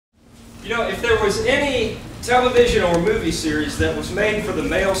You know, if there was any television or movie series that was made for the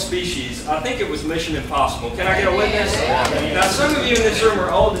male species, I think it was Mission Impossible. Can I get a witness? Now, some of you in this room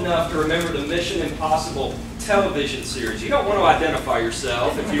are old enough to remember the Mission Impossible television series. You don't want to identify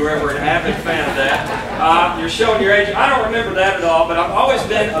yourself if you were ever an avid fan of that. You're showing your age. I don't remember that at all, but I've always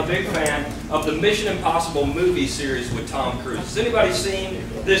been a big fan of the Mission Impossible movie series with Tom Cruise. Has anybody seen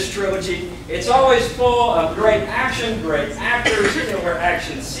this trilogy? It's always full of great action, great actors, killer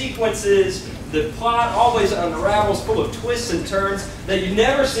action sequences. The plot always unravels, full of twists and turns that you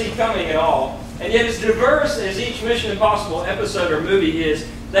never see coming at all. And yet, as diverse as each Mission Impossible episode or movie is,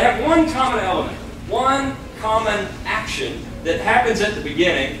 they have one common element, one common action that happens at the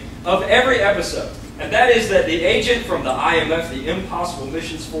beginning of every episode. And that is that the agent from the IMF, the Impossible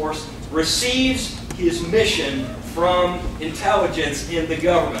Missions Force, receives his mission from intelligence in the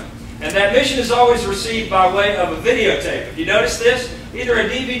government. And that mission is always received by way of a videotape. If you notice this, either a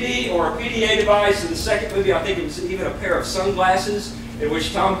DVD or a PDA device. In the second movie, I think it was even a pair of sunglasses in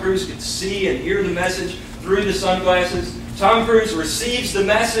which Tom Cruise could see and hear the message through the sunglasses. Tom Cruise receives the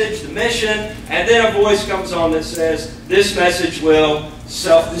message, the mission, and then a voice comes on that says, this message will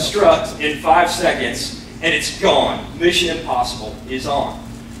self-destruct in 5 seconds, and it's gone. Mission Impossible is on.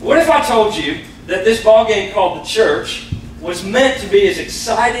 What if I told you that this ball game called the church was meant to be as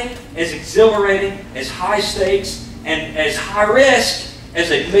exciting, as exhilarating, as high stakes, and as high risk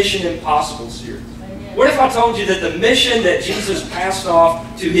as a Mission Impossible series? What if I told you that the mission that Jesus passed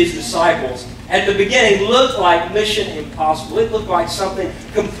off to his disciples at the beginning looked like Mission Impossible? It looked like something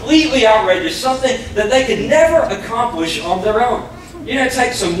completely outrageous, something that they could never accomplish on their own. You know, it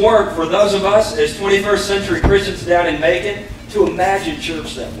takes some work for those of us as 21st century Christians down in Macon to imagine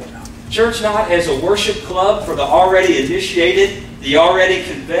church that way. Church not as a worship club for the already initiated, the already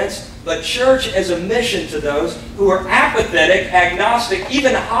convinced, but church as a mission to those who are apathetic, agnostic,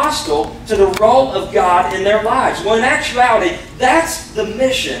 even hostile to the role of God in their lives. Well, in actuality, that's the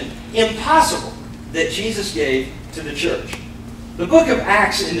mission impossible that Jesus gave to the church. The book of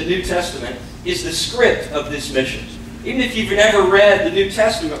Acts in the New Testament is the script of this mission. Even if you've never read the New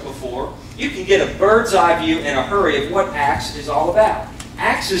Testament before, you can get a bird's eye view in a hurry of what Acts is all about.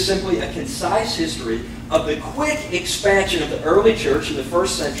 Acts is simply a concise history of the quick expansion of the early church in the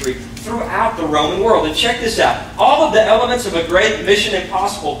first century throughout the Roman world. And check this out. All of the elements of a great Mission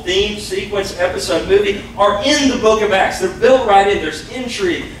Impossible theme, sequence, episode, movie are in the book of Acts. They're built right in. There's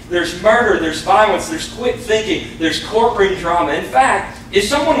intrigue, there's murder, there's violence, there's quick thinking, there's courtroom drama. In fact, if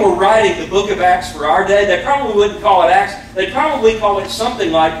someone were writing the book of Acts for our day, they probably wouldn't call it Acts. They'd probably call it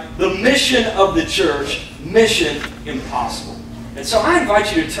something like the mission of the church, Mission Impossible. And so I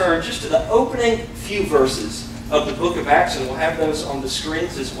invite you to turn just to the opening few verses of the book of Acts, and we'll have those on the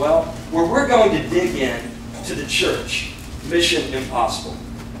screens as well, where we're going to dig in to the church, Mission Impossible.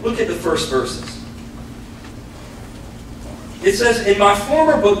 Look at the first verses. It says, in my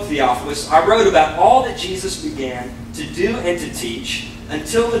former book, Theophilus, I wrote about all that Jesus began to do and to teach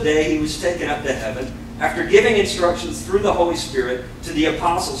until the day he was taken up to heaven, after giving instructions through the Holy Spirit to the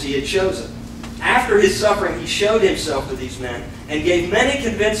apostles he had chosen. After his suffering, he showed himself to these men and gave many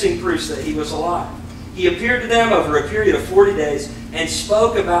convincing proofs that he was alive. He appeared to them over a period of 40 days and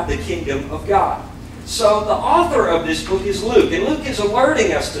spoke about the kingdom of God. So the author of this book is Luke, and Luke is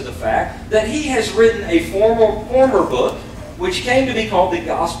alerting us to the fact that he has written a former book which came to be called the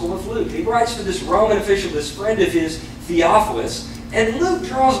Gospel of Luke. He writes to this Roman official, this friend of his, Theophilus, and Luke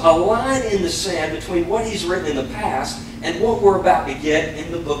draws a line in the sand between what he's written in the past and what we're about to get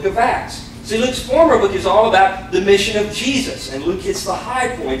in the book of Acts. See, Luke's former book is all about the mission of Jesus, and Luke hits the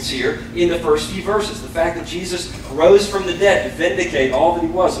high points here in the first few verses. The fact that Jesus rose from the dead to vindicate all that he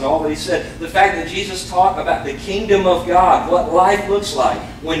was and all that he said. The fact that Jesus taught about the kingdom of God, what life looks like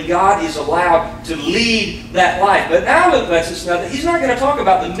when God is allowed to lead that life. But now Luke lets us know that he's not going to talk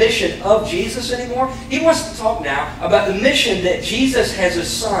about the mission of Jesus anymore. He wants to talk now about the mission that Jesus has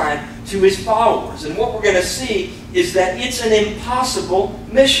assigned to his followers. And what we're going to see is that it's an impossible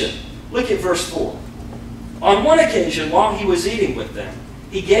mission. Look at verse 4. On one occasion, while he was eating with them,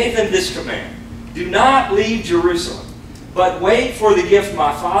 he gave them this command: do not leave Jerusalem, but wait for the gift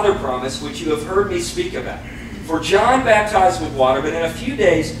my Father promised, which you have heard me speak about. For John baptized with water, but in a few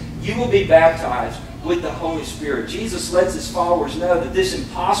days you will be baptized with the Holy Spirit. Jesus lets his followers know that this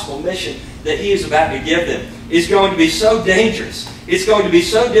impossible mission that he is about to give them is going to be so dangerous, it's going to be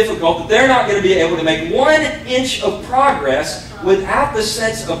so difficult that they're not going to be able to make 1 inch of progress without the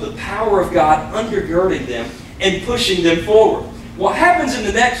sense of the power of God undergirding them and pushing them forward. What happens in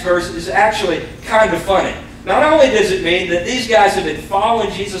the next verse is actually kind of funny. Not only does it mean that these guys have been following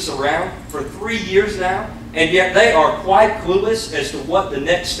Jesus around for 3 years now, and yet they are quite clueless as to what the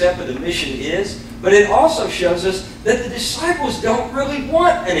next step of the mission is. But it also shows us that the disciples don't really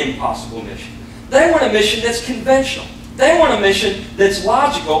want an impossible mission. They want a mission that's conventional. They want a mission that's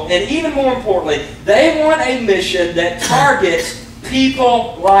logical, and even more importantly, they want a mission that targets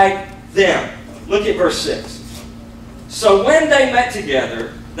people like them. Look at verse 6. So when they met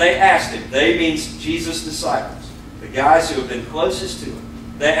together, they asked him. They means Jesus' disciples, the guys who have been closest to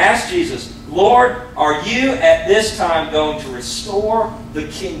him. They asked Jesus, Lord, are you at this time going to restore the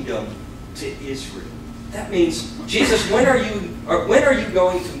kingdom to Israel? That means, Jesus, when are you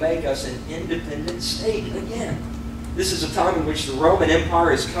going to make us an independent state again? This is a time in which the Roman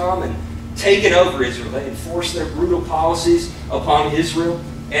Empire has come and taken over Israel. They enforced their brutal policies upon Israel.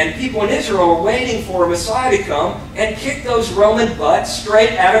 And people in Israel are waiting for a Messiah to come and kick those Roman butts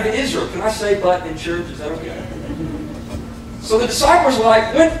straight out of Israel. Can I say butt in church? Is that okay? So the disciples were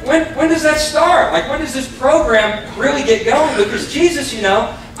like, when does that start? Like, when does this program really get going? Because Jesus, you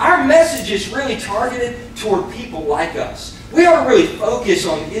know, our message is really targeted toward people like us. We ought to really focus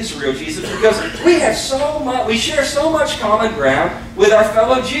on Israel, Jesus, because we have we share so much common ground with our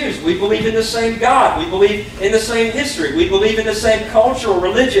fellow Jews. We believe in the same God. We believe in the same history. We believe in the same cultural,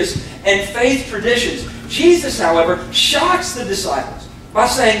 religious, and faith traditions. Jesus, however, shocks the disciples by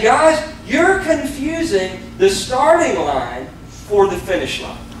saying, guys, you're confusing the starting line for the finish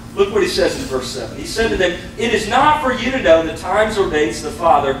line. Look what he says in verse 7. He said to them, it is not for you to know the times or dates the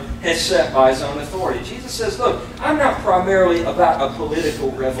Father has set by his own authority. Jesus says, look, I'm not primarily about a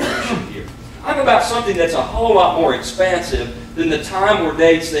political revolution here. I'm about something that's a whole lot more expansive than the time or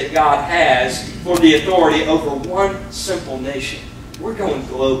dates that God has for the authority over one simple nation. We're going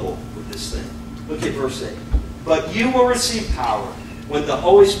global with this thing. Look at verse 8. But you will receive power when the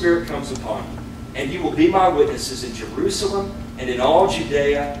Holy Spirit comes upon you, and you will be my witnesses in Jerusalem and in all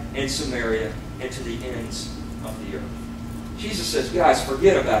Judea and Samaria and to the ends of the earth. Jesus says, guys,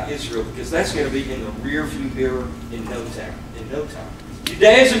 forget about Israel because that's going to be in the rearview mirror in no time.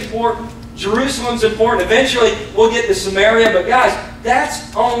 Judea is important. Jerusalem's important. Eventually, we'll get to Samaria. But guys,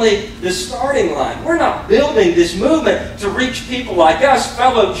 that's only the starting line. We're not building this movement to reach people like us,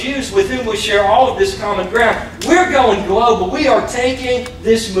 fellow Jews with whom we share all of this common ground. We're going global. We are taking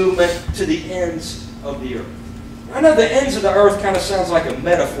this movement to the ends of the earth. I know the ends of the earth kind of sounds like a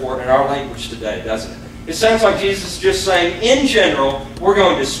metaphor in our language today, doesn't it? It sounds like Jesus is just saying, in general, we're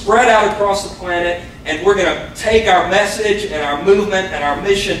going to spread out across the planet and we're going to take our message and our movement and our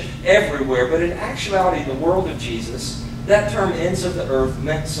mission everywhere. But in actuality, the world of Jesus, that term ends of the earth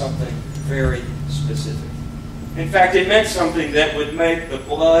meant something very specific. In fact, it meant something that would make the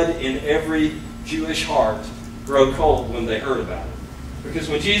blood in every Jewish heart grow cold when they heard about it. Because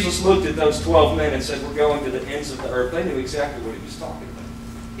when Jesus looked at those 12 men and said, we're going to the ends of the earth, they knew exactly what he was talking about.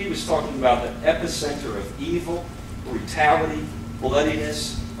 He was talking about the epicenter of evil, brutality,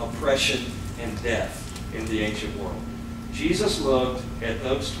 bloodiness, oppression, and death in the ancient world. Jesus looked at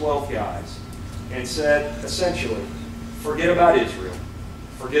those 12 guys and said, essentially, forget about Israel.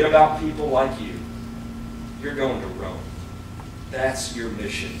 Forget about people like you. You're going to Rome. That's your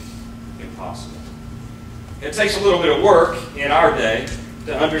mission impossible. It takes a little bit of work in our day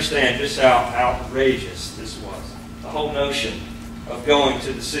to understand just how outrageous this was. The whole notion of going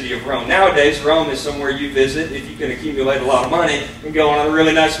to the city of Rome. Nowadays, Rome is somewhere you visit if you can accumulate a lot of money and go on a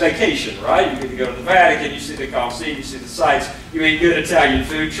really nice vacation, right? You get to go to the Vatican, you see the Colosseum, you see the sights, you eat good Italian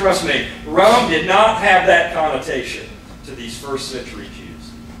food. Trust me, Rome did not have that connotation to these first century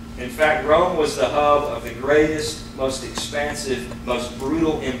Jews. In fact, Rome was the hub of the greatest, most expansive, most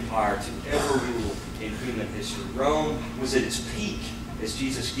brutal empire to ever rule in human history. Rome was at its peak as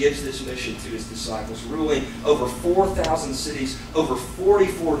Jesus gives this mission to his disciples, ruling over 4,000 cities, over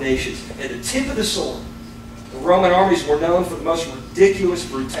 44 nations. At the tip of the sword, the Roman armies were known for the most ridiculous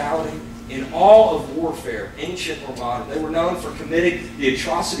brutality in all of warfare, ancient or modern. They were known for committing the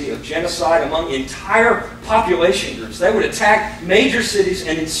atrocity of genocide among entire population groups. They would attack major cities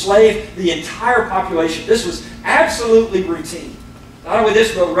and enslave the entire population. This was absolutely routine. Not only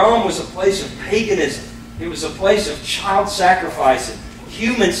this, but Rome was a place of paganism. It was a place of child sacrifice and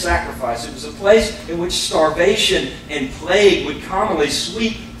human sacrifice. It was a place in which starvation and plague would commonly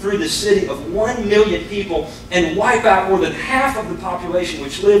sweep through the city of 1 million people and wipe out more than half of the population,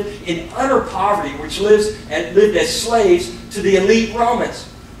 which lived in utter poverty, which lived as slaves to the elite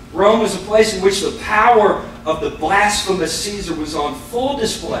Romans. Rome was a place in which the power of the blasphemous Caesar was on full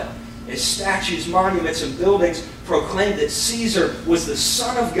display, as statues, monuments, and buildings proclaimed that Caesar was the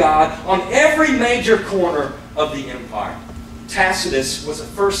Son of God on every major corner of the empire. Tacitus was a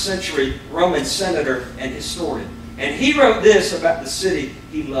first century Roman senator and historian. And he wrote this about the city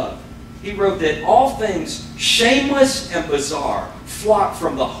he loved. he wrote that all things shameless and bizarre flocked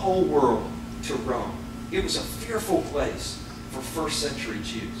from the whole world to Rome. It was a fearful place for first century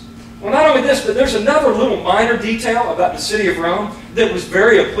Jews. Well, not only this, but there's another little minor detail about the city of Rome that was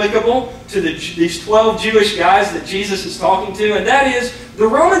very applicable to these 12 Jewish guys that Jesus is talking to, and that is the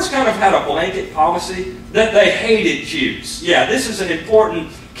Romans kind of had a blanket policy that they hated Jews. Yeah, this is an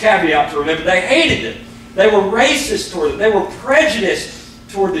important caveat to remember. They hated them. They were racist toward them. They were prejudiced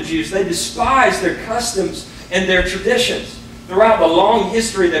toward the Jews. They despised their customs and their traditions. Throughout the long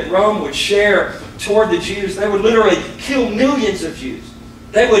history that Rome would share toward the Jews, they would literally kill millions of Jews.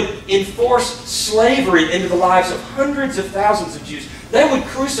 They would enforce slavery into the lives of hundreds of thousands of Jews. They would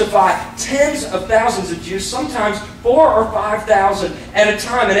crucify tens of thousands of Jews, sometimes 4,000 or 5,000 at a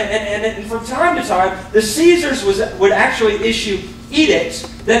time. And from time to time, the Caesars would actually issue edicts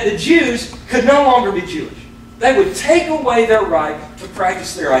that the Jews could no longer be Jewish. They would take away their right to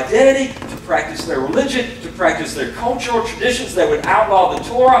practice their identity, to practice their religion, to practice their cultural traditions. They would outlaw the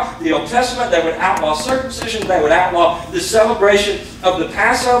Torah, the Old Testament. They would outlaw circumcision. They would outlaw the celebration of the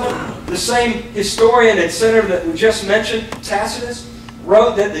Passover. The same historian and senator that we just mentioned, Tacitus,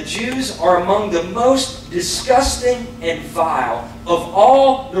 wrote that the Jews are among the most disgusting and vile of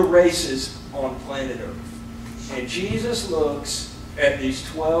all the races on planet Earth. And Jesus looks at these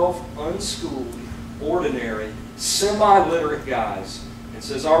 12 unschooled, ordinary, semi-literate guys and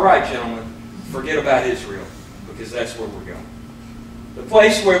says, all right, gentlemen, forget about Israel, because that's where we're going. The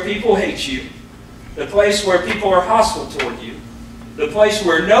place where people hate you, the place where people are hostile toward you, the place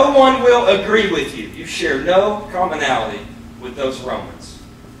where no one will agree with you. You share no commonality with those Romans.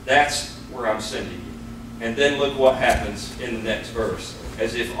 That's where I'm sending you. And then look what happens in the next verse,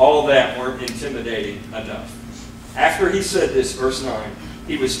 as if all that weren't intimidating enough. After he said this, verse 9,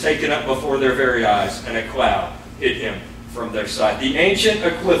 he was taken up before their very eyes, and a cloud hid him from their sight. The ancient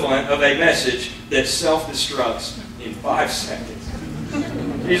equivalent of a message that self-destructs in 5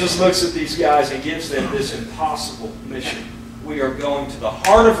 seconds. Jesus looks at these guys and gives them this impossible mission. We are going to the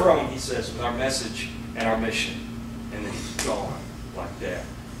heart of Rome, he says, with our message and our mission. And then he's gone like that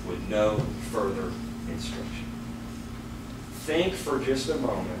with no further instruction. Think for just a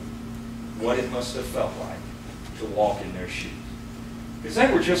moment what it must have felt like to walk in their shoes. Because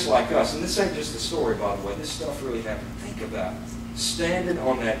they were just like us. And this ain't just a story, by the way. This stuff really happened. Think about it. Standing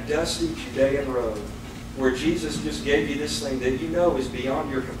on that dusty Judean road where Jesus just gave you this thing that you know is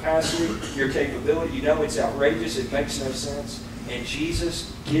beyond your capacity, your capability. You know it's outrageous. It makes no sense. And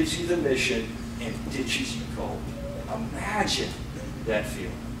Jesus gives you the mission and ditches you cold. Imagine that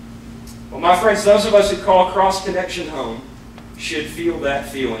feeling. Well, my friends, those of us who call Cross Connection home should feel that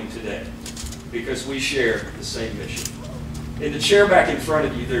feeling today, because we share the same mission. In the chair back in front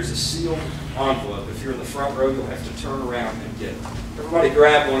of you, there's a sealed envelope. If you're in the front row, you'll have to turn around and get it. Everybody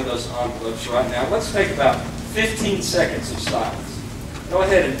grab one of those envelopes right now. Let's take about 15 seconds of silence. Go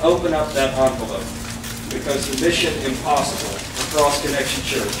ahead and open up that envelope, because the mission impossible for Cross Connection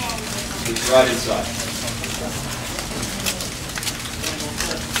Church is right inside.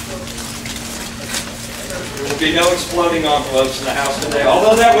 There will be no exploding envelopes in the house today,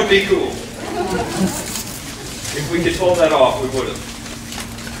 although that would be cool. If we could pull that off, we would have.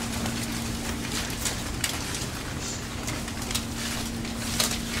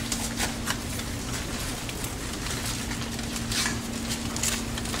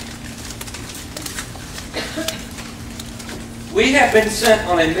 We have been sent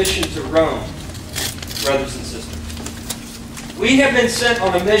on a mission to Rome, brothers and sisters. We have been sent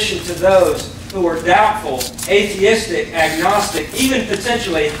on a mission to those who are doubtful, atheistic, agnostic, even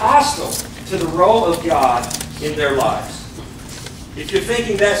potentially hostile to the role of God in their lives. If you're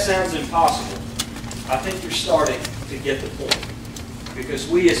thinking that sounds impossible, I think you're starting to get the point. Because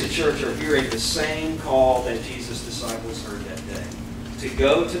we as a church are hearing the same call that Jesus' disciples heard that day. To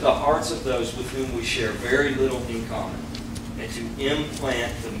go to the hearts of those with whom we share very little in common, and to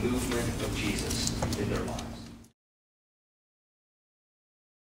implant the movement of Jesus in their lives.